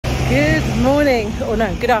Good morning, or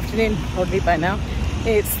no, good afternoon, probably by now.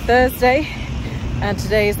 It's Thursday and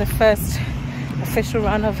today is the first official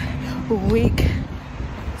run of week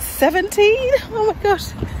 17. Oh my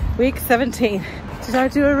gosh, week 17. Did I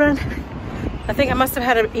do a run? I think I must have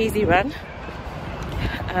had an easy run.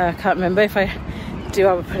 I can't remember. If I do,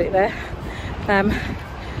 I will put it there.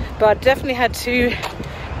 But I definitely had 2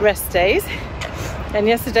 rest days. And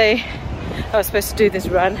yesterday I was supposed to do this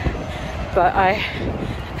run, but I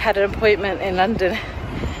had an appointment in London,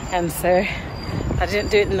 and so I didn't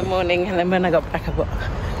do it in the morning. And then when I got back, I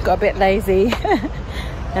got a bit lazy,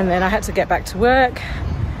 and then I had to get back to work,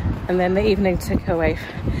 and then the evening took away.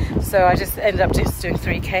 So I just ended up just doing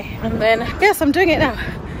 3k, and then yes, I'm doing it now.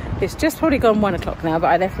 It's just probably gone 1 o'clock now, but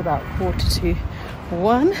I left about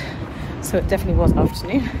 1:45, so it definitely was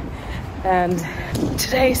afternoon. And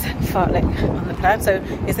today's fartlek on the plan, so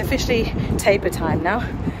it's officially taper time now.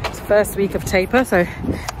 It's the first week of taper, so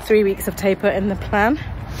 3 weeks of taper in the plan.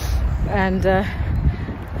 And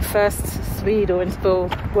first speed or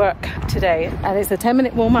interval work today, and it's a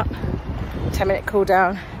 10-minute warm-up, 10-minute cool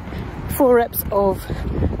down, 4 reps of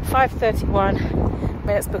 5:31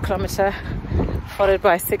 minutes per kilometer, followed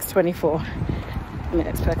by 6:24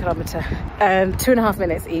 minutes per kilometer, and 2.5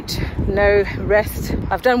 minutes each, no rest.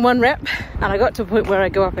 I've done 1 rep and I got to a point where I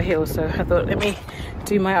go up a hill, so I thought, let me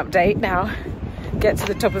do my update now, get to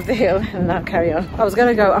the top of the hill, and I'll carry on. I was going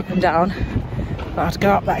to go up and down, but I had to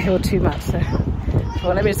go up that hill too much, so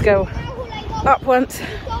well, let me just go up once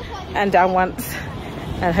and down once,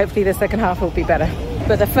 and hopefully the second half will be better.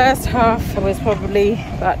 But the first half was probably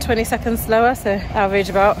about 20 seconds slower, so average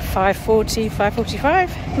about 5:40,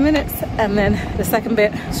 5:45 minutes. And then the second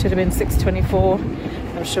bit should have been 6:24.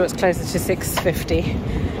 I'm sure it's closer to 6:50.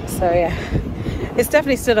 So yeah, it's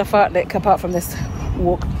definitely still a fartlek apart from this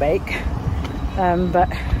walk bake, but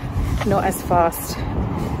not as fast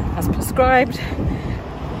as prescribed.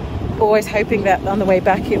 Always hoping that on the way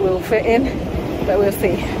back it will fit in, but we'll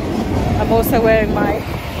see. I'm also wearing my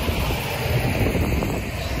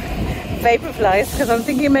Vaporflies because I'm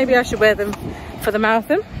thinking maybe I should wear them for the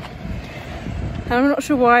marathon. I'm not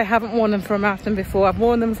sure why I haven't worn them for a marathon before. I've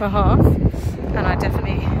worn them for half, and it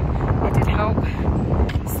did help.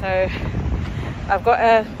 So I've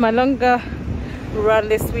got my longer run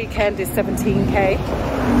this weekend is 17k,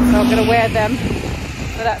 so I'm going to wear them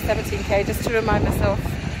for that 17k just to remind myself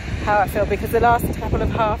how I feel, because the last couple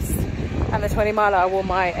of halves and the 20 miler I wore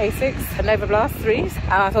my Asics and Nova Blast 3s,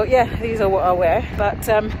 and I thought, yeah, these are what I'll wear. But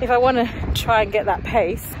if I want to try and get that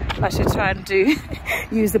pace, I should try and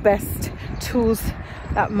use the best tools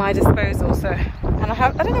at my disposal. So, and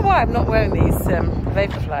I don't know why I'm not wearing these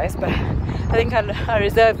Vaporflies, but I think I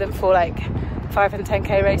reserved them for like 5 and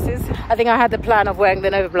 10k races. I think I had the plan of wearing the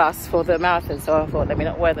Nova Blast for the marathon, so I thought, let me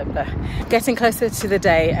not wear them. But getting closer to the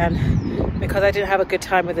day, and because I didn't have a good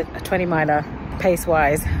time with a 20 miler pace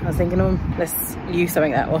wise, I was thinking, oh, let's use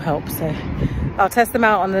something that will help. So I'll test them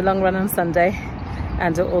out on the long run on Sunday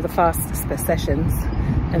and all the fast sessions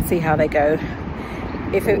and see how they go.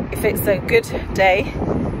 If it's a good day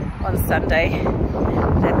on Sunday,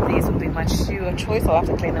 then these will be my shoe of choice. I'll have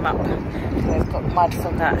to clean them up because I've got mud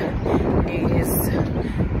from that New Year's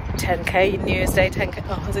 10k, New Year's Day 10k.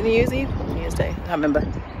 Oh, was it New Year's Eve? New Year's Day, I can't remember.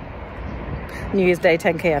 New Year's Day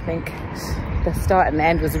 10k, I think. The start and the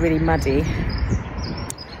end was really muddy,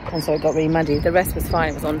 and so it got really muddy. The rest was fine,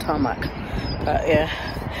 it was on tarmac, but yeah.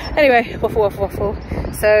 Anyway, waffle.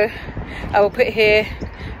 So I will put here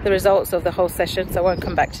the results of the whole session, so I won't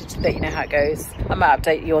come back to let you know how it goes. I might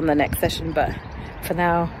update you on the next session, but for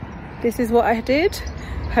now, this is what I did.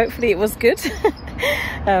 Hopefully it was good.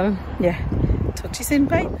 Yeah, talk to you soon,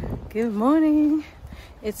 bye. Good morning.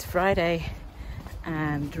 It's Friday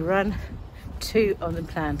and run 2 on the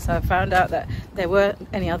plan. So I found out that there weren't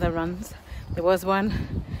any other runs. There was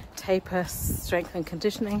one taper strength and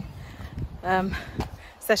conditioning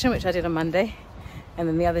session, which I did on Monday, and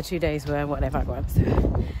then the other 2 days were whatever I want. So,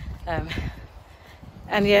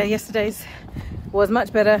 and yeah, yesterday's was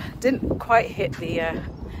much better. Didn't quite hit the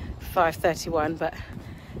 5:31, but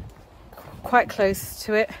quite close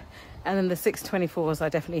to it. And then the 6:24s I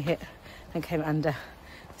definitely hit and came under.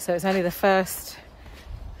 So it's only the first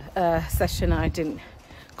session I didn't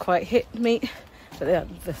quite hit meet, but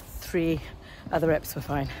the 3 other reps were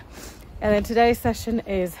fine. And then today's session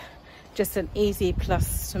is just an easy plus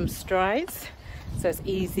some strides. So it's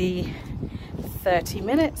easy 30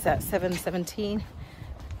 minutes at 7:17,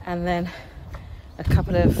 and then a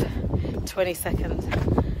couple of 20 seconds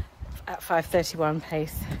at 5:31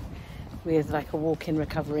 pace with like a walk-in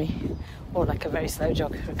recovery or like a very slow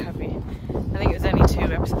jog recovery. I think it was only 2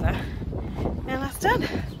 reps of that, and that's done.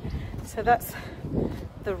 So that's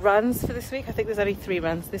the runs for this week. I think there's only 3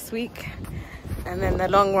 runs this week, and then the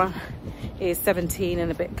long run is 17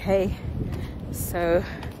 and a bit K. So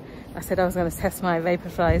I said I was going to test my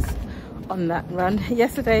Vaporflies on that run.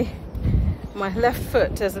 Yesterday my left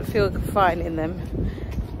foot doesn't feel fine in them,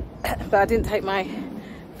 but I didn't take my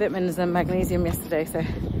vitamins and magnesium yesterday, so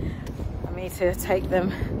I need to take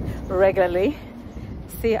them regularly.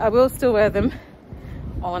 See, I will still wear them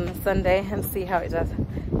on Sunday and see how it does,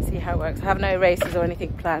 see how it works. I have no races or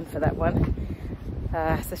anything planned for that one.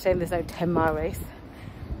 It's a shame there's no 10-mile race.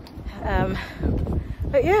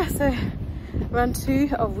 But yeah, so run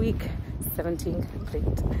 2 of week 17 complete.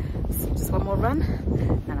 So just one more run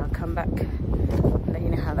and I'll come back and let you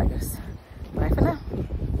know how that goes. Bye for now.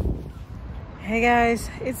 Hey guys,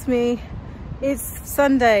 it's me. It's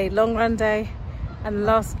Sunday, long run day, and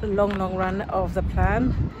last long run of the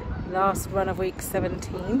plan. Last run of week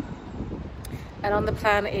 17. And on the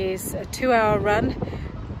plan is a 2-hour run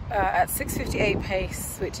at 6:58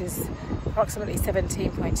 pace, which is approximately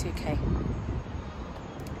 17.2k.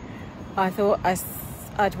 I thought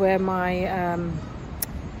I'd wear my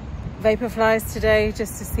Vaporflies today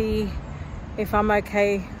just to see if I'm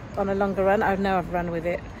okay on a longer run. I know I've run with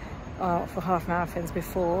it for half marathons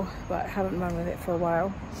before, but I haven't run with it for a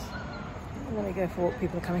while. Let me go for what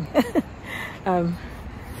people are coming.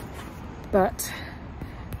 But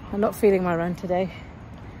I'm not feeling my run today.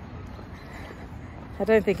 I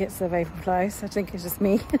don't think it's the Vaporflies, I think it's just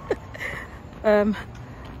me.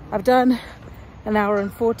 I've done an hour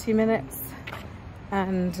and 40 minutes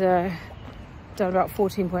and done about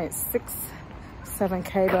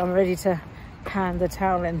 14.67k, but I'm ready to hand the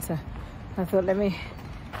towel in, so I thought let me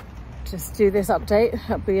just do this update.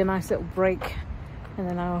 That'll be a nice little break, and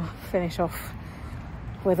then I'll finish off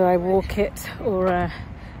whether I walk it or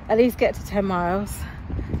at least get to 10 miles,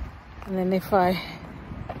 and then if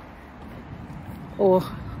or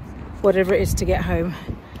whatever it is to get home.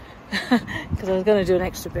 Because I was going to do an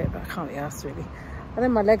extra bit, but I can't be asked really. And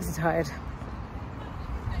then my legs are tired.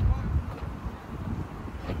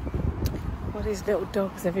 All these little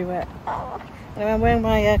dogs everywhere. And I'm wearing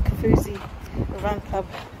my Kafuzi Run Club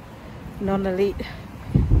non-elite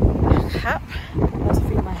cap. I have to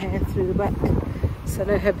feed my hair through the back, so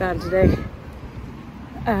no headband today.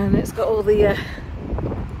 And it's got all the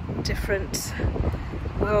different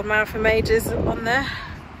World Marathon majors on there.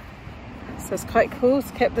 So it's quite cool.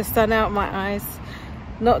 It's kept the sun out of my eyes.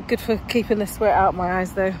 Not good for keeping the sweat out of my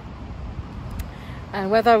eyes though.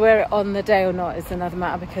 And whether I wear it on the day or not is another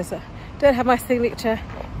matter, because I don't have my signature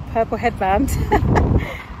purple headband.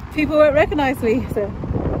 People won't recognise me. So.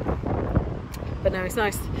 But no, it's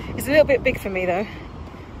nice. It's a little bit big for me though.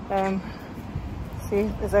 See,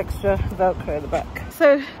 there's extra Velcro at the back.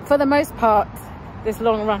 So for the most part, this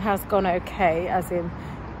long run has gone okay, as in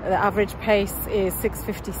the average pace is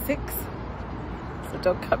 6:56. There's a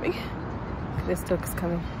dog coming. This dog's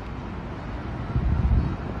coming.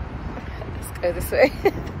 Let's go this way.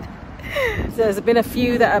 So there's been a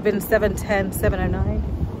few that have been 7:10, 7:09,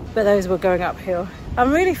 but those were going uphill.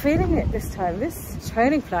 I'm really feeling it this time. This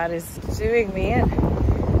training plan is doing me in.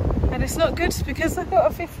 And it's not good because I've got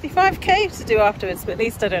a 55k to do afterwards, but at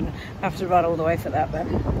least I don't have to run all the way for that then.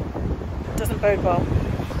 It doesn't bode well.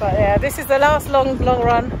 But yeah, this is the last long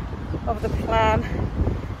run of the plan,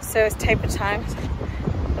 so it's taper time.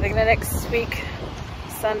 I think the next week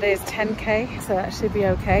Sunday is 10k, so that should be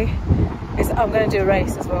okay. I'm going to do a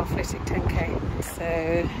race as well, Flitwick 10k, so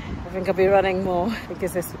I think I'll be running more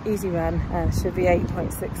because this easy run it should be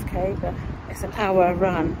 8.6k, but it's an hour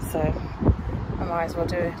run, so I might as well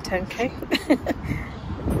do a 10k.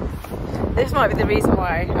 This might be the reason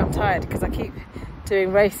why I'm tired, because I keep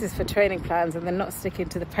doing races for training plans and then not sticking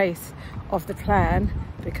to the pace of the plan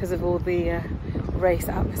because of all the race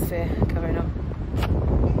atmosphere going on.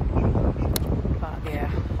 But yeah,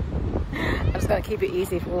 I'm just going to keep it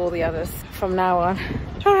easy for all the others from now on.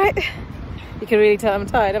 All right, you can really tell I'm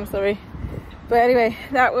tired, I'm sorry. But anyway,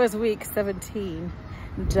 that was week 17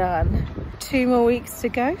 done. 2 more weeks to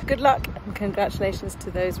go. Good luck and congratulations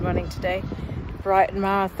to those running today. Brighton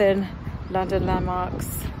Marathon, London Landmarks,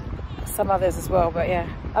 some others as well, but yeah,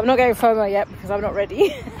 I'm not getting FOMO yet because I'm not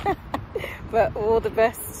ready. But all the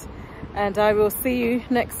best, and I will see you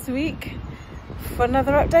next week for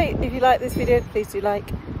another update. If you like this video, please do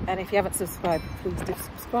like, and if you haven't subscribed, please do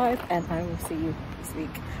subscribe, and I will see you this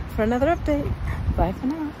week for another update. Bye for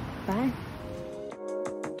now. Bye.